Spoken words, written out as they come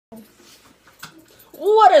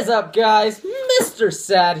What is up, guys? Mr.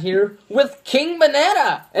 Sad here with King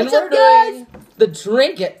Banana, and What's we're up, guys? doing the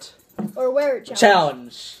Drink It Or Wear It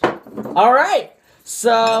challenge. All right,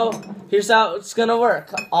 so here's how it's gonna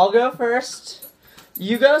work. I'll go first.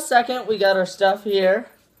 You go second. We got our stuff here.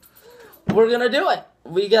 We're gonna do it.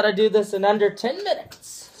 We gotta do this in under 10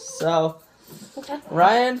 minutes. So, Okay.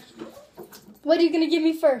 Ryan, What are you going to give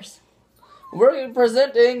me first? we're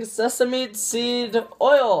presenting sesame seed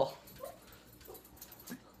oil.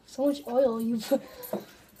 So much oil you put.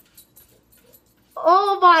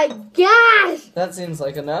 Oh my gosh! That seems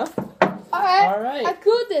like enough. Alright. All right. I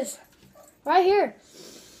cooled this. Right here.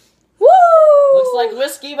 Woo! Looks like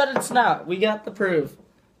whiskey, but it's not. We got the proof.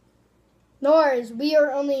 No worries.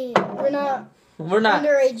 We're not We're not.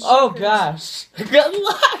 underage. Oh drinkers. gosh. Good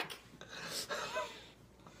luck.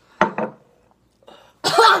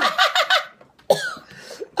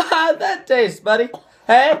 That tastes, buddy.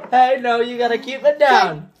 Hey, no, you gotta keep it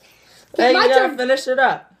down. Hey, my you gotta turn. finish it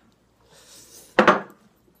up.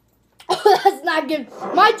 Oh, that's not good.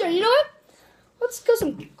 My turn. You know what? Let's go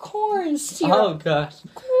some corn syrup. Oh gosh.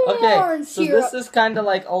 Okay, Corn so syrup. this is kind of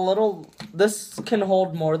like a little. This can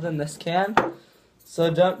hold more than this can, so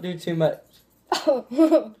don't do too much.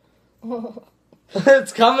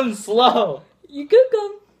 It's coming slow. You could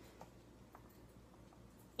come.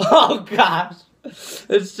 Oh gosh.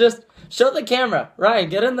 It's just show the camera. Ryan,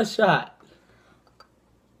 get in the shot.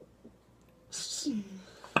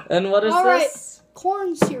 And what is All right. this?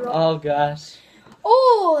 Corn syrup. Oh gosh.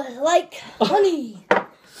 Oh, like honey.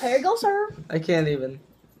 There you go, sir. I can't even.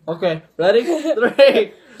 Okay, ready?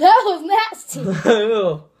 3, That was nasty.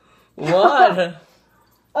 2, 1.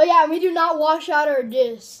 Oh yeah, we do not wash out our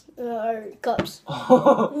our cups.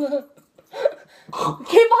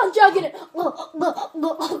 Keep on chugging it.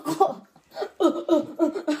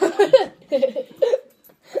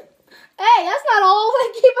 Hey, that's not all.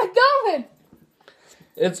 Keep it going.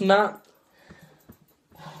 It's not.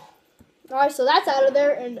 All right, so that's out of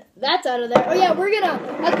there, and that's out of there. Oh yeah, we're gonna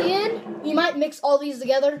at the end. We might mix all these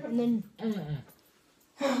together, and then.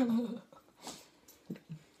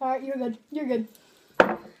 All right, you're good. You're good.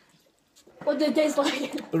 What did it taste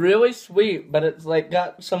like? Really sweet, but it's like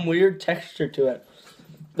got some weird texture to it.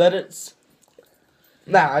 That it's.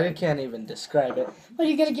 Nah, I can't even describe it. What are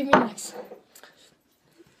you gonna give me next?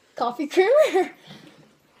 Coffee creamer?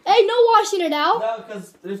 Hey, no washing it out. No,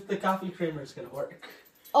 because if the coffee creamer is gonna work,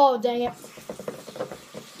 Oh, dang it.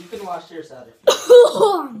 you can wash yours out.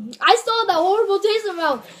 I still have that horrible taste in my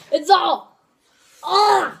mouth. It's all.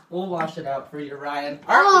 Ah! We'll wash it out for you, Ryan.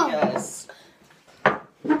 All right, guys.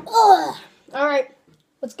 Ugh. All right,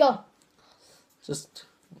 let's go. Just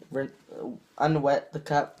unwet the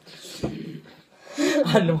cup.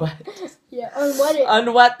 Unwet. Yeah, unwet it.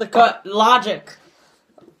 Unwet the cup. Logic.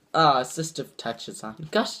 Oh, assistive touch is on.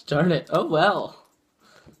 Gosh darn it. Oh well.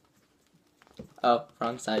 Oh,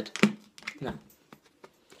 wrong side. No.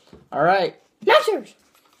 All right. Maxers!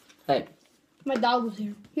 Hey, My dog was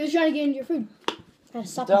here. He was trying to get into your food. I had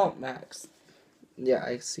to stop him. don't, Max. Yeah,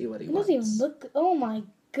 I see what he It wants. doesn't even look. Oh my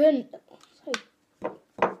goodness.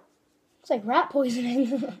 It's like rat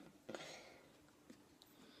poisoning.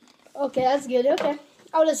 Okay, that's good. Okay.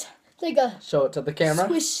 I'll just take a Show it to the camera.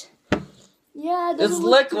 swish. Yeah, it It's doesn't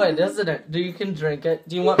look liquid, good. isn't it? You can drink it.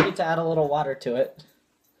 Do you want me to add a little water to it?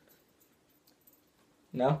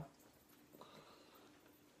 No?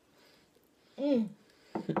 Mm.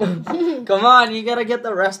 Come on, you gotta get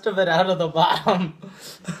the rest of it out of the bottom.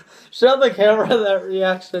 Show the camera that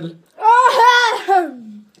reaction.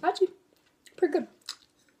 Actually, pretty good.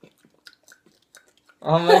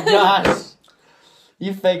 Oh my gosh.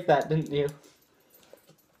 You faked that, didn't you?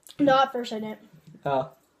 No, at first I didn't. Oh.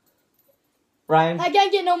 Ryan? I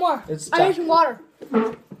can't get no more. It's I tough. need some water.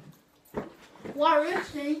 Water is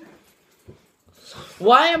thing.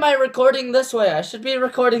 Why am I recording this way? I should be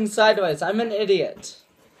recording sideways. I'm an idiot.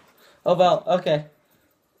 Oh well, okay.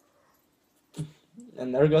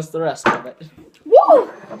 And there goes the rest of it. Woo!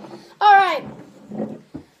 All right.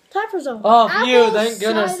 Time for some. Oh, apple phew, thank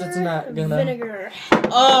goodness cider it's not gonna- vinegar.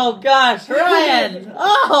 Oh gosh, Ryan!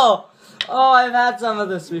 Oh, I've had some of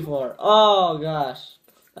this before. Oh gosh.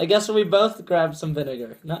 I guess we both grabbed some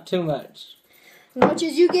vinegar. Not too much. As much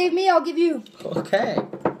as you gave me, I'll give you. Okay.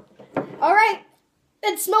 All right.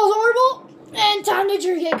 It smells horrible, and time to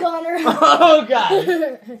drink it, Connor. Oh gosh.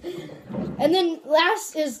 And then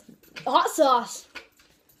last is hot sauce.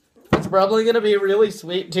 It's probably gonna be really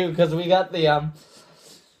sweet too, because we got the All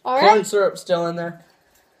corn right. syrup still in there.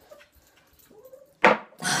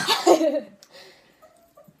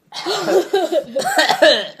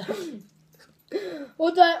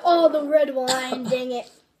 What's that? Oh, the red wine. Dang it.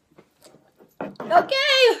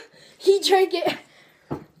 Okay, he drank it.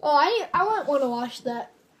 Oh, I wouldn't want to wash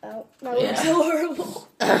that out. That looks so horrible.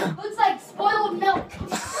 Looks like spoiled milk.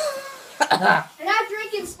 And I've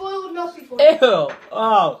drinking spoiled milk before. Ew.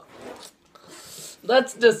 Oh.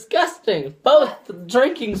 That's disgusting. Both the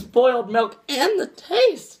drinking spoiled milk and the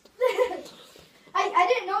taste. I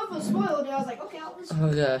didn't know if it was spoiled, and I was like, okay, I'll just...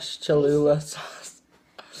 Oh gosh, Cholula sauce.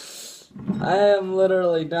 I am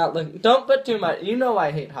literally not looking. Don't put too much. You know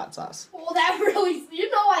I hate hot sauce. Well, that really...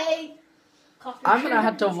 You know I hate coffee. I'm gonna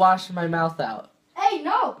have to wash my mouth out. Hey,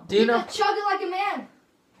 no. Do you know? Chug it like a man.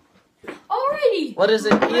 Alrighty. What is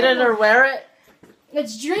it? Eat it or wear it?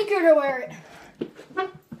 Let's drink it or wear it.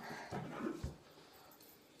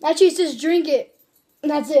 Actually, it says drink it.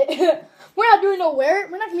 And that's it. We're not doing no wear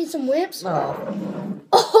it. We're not gonna be some wimps. No.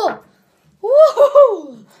 Oh.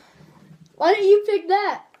 Woo! Why didn't you pick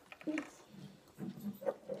that?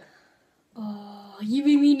 Oh, you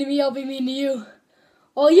be mean to me, I'll be mean to you.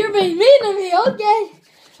 Oh, you're being mean to me, okay.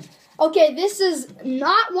 Okay, this is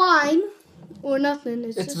not wine or nothing.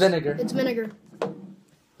 It's just vinegar. It's vinegar.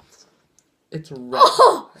 It's red.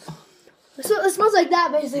 Oh! So it smells like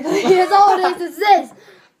that, basically. That's all it is. It's this.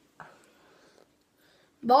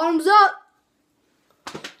 Bottoms up.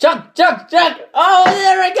 Chug, chug, chug. Oh,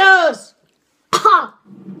 there it goes. Ah!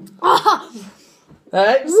 Ah!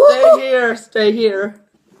 Alright, Woo! stay here. Stay here.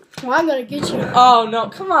 Well, I'm gonna get you. Oh, no.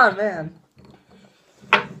 Come on, man.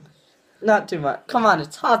 Not too much. Come on,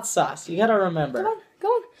 it's hot sauce. You gotta remember.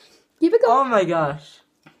 Come on. Keep it going. Oh, my gosh.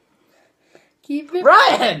 Keep it.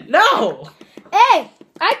 Ryan, no. Hey,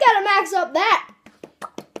 I gotta max up that.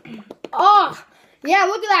 Oh, yeah,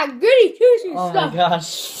 look at that goody two-shoes Oh, stuff. my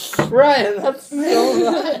gosh. Ryan, that's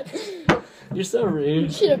so much. You're so rude.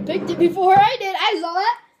 You should have picked it before I did. I saw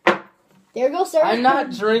that. There goes sir. I'm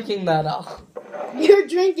not drinking that all. You're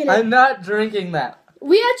drinking it. I'm not drinking that.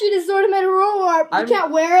 We actually just sort of made a rule where you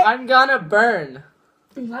can't wear it. I'm gonna burn.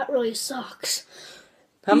 That really sucks.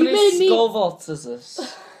 How You many made me- skull vaults is this?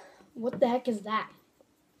 What the heck is that?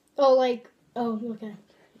 Oh, okay.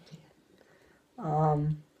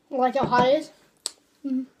 Like how hot it is?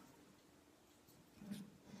 Mm-hmm.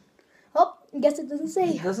 Oh, I guess it doesn't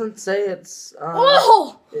say. It doesn't say it's.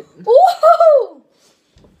 Oh! It, Woo!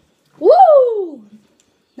 Woo!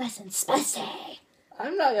 Nice and spicy.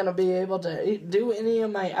 I'm not gonna be able to do any of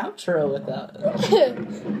my outro without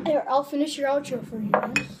it. Here, I'll finish your outro for you,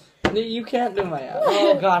 man. You can't do my outro.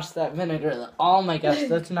 Oh gosh, that vinegar. Oh my gosh,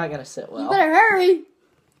 that's not gonna sit You well. better hurry.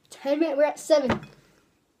 10 minutes, we're at 7.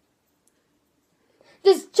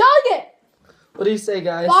 Just chug it. What do you say,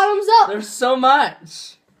 guys? Bottoms up. There's so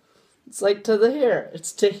much. It's like to the here.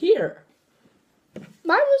 It's to here.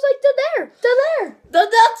 Mine was like to there. To there.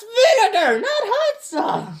 That's vinegar, not hot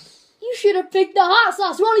sauce. You should have picked the hot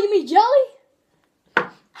sauce. You want to give me jelly?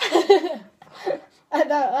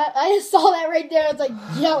 I just saw that right there. It's like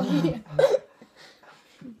jelly.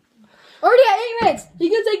 Already at 8 minutes. You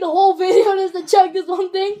can take the whole video just to chug this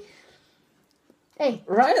one thing. Hey,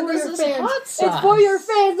 Ryan, for this your is fans. hot sauce. It's for your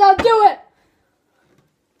fans. Now do it.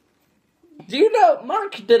 Do you know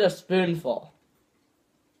Mark did a spoonful?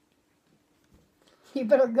 You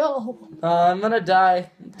better go. I'm gonna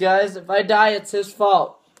die. Guys, if I die, it's his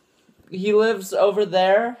fault. He lives over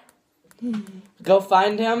there. Go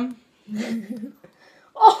find him.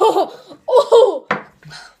 Oh!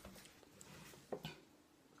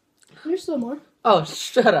 There's still more. Oh,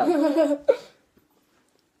 shut up.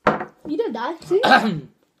 You didn't die. See?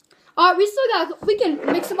 Alright, we can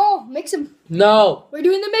mix them all. Mix them. No. We're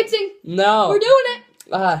doing the mixing. No. We're doing it.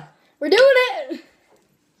 We're doing it.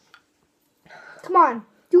 Come on.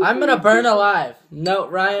 Do it I'm for gonna your burn people. alive. No,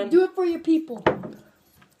 Ryan. Do it for your people.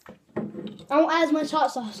 I won't add as much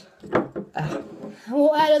hot sauce. I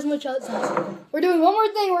won't add as much hot sauce. We're doing one more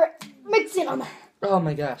thing. We're mixing them. Oh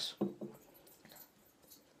my gosh.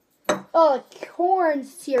 Oh, corn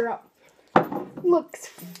syrup. Looks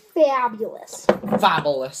fabulous.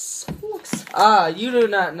 Fabulous. Looks. You do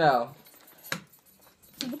not know.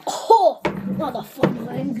 Oh, what a fun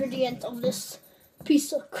ingredient of this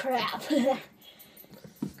piece of crap.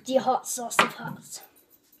 The hot sauce of hot.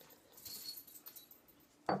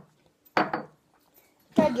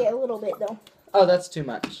 Gotta get a little bit though. Oh, that's too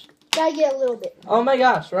much. Gotta get a little bit. Oh my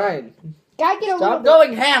gosh, Ryan. Gotta get a little Stop bit.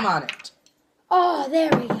 going ham on it. Oh,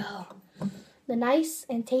 there we go. The nice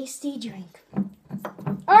and tasty drink.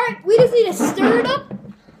 Alright, we just need to stir it up.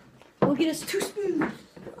 We'll get us 2 spoons.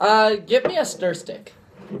 Get me a stir stick.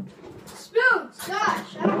 Spoons!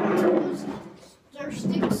 Gosh, I don't remember those stir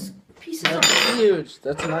sticks pieces of. That's huge.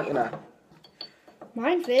 That's not gonna.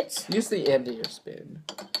 Mine fits. Use the end of your spoon.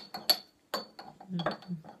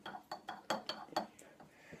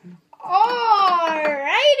 Oh,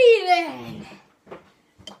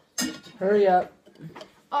 Hurry up.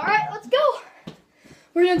 All right, let's go.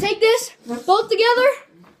 We're gonna take this both together.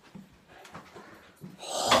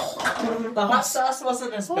 The hot sauce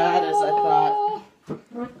wasn't as bad as I thought.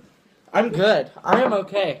 I'm good. I am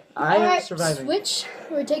okay. I am Alright, surviving. switch.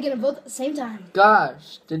 We're taking it both at the same time.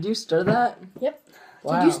 Gosh, did you stir that? Yep.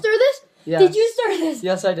 Wow. Did you stir this? Yes. Did you stir this?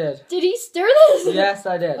 Yes, I did. Did he stir this? Yes,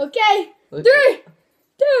 I did. Okay. Look- 3,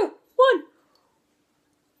 2, 1.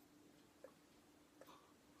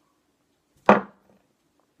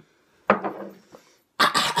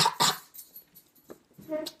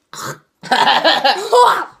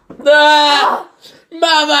 Ah,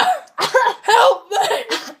 Mama, help me!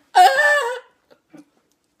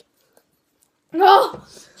 No.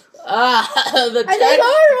 The I think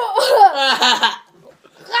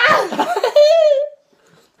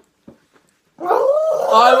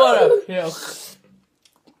I want to puke.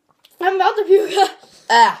 I'm about to puke.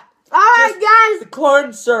 Ah, Alright, the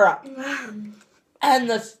corn syrup and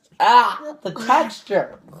the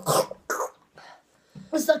texture. guys.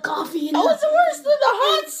 What's the coffee in That was worse than the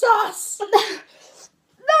hot sauce.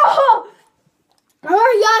 No!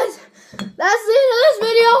 Alright, guys. That's the end of this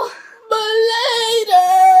video.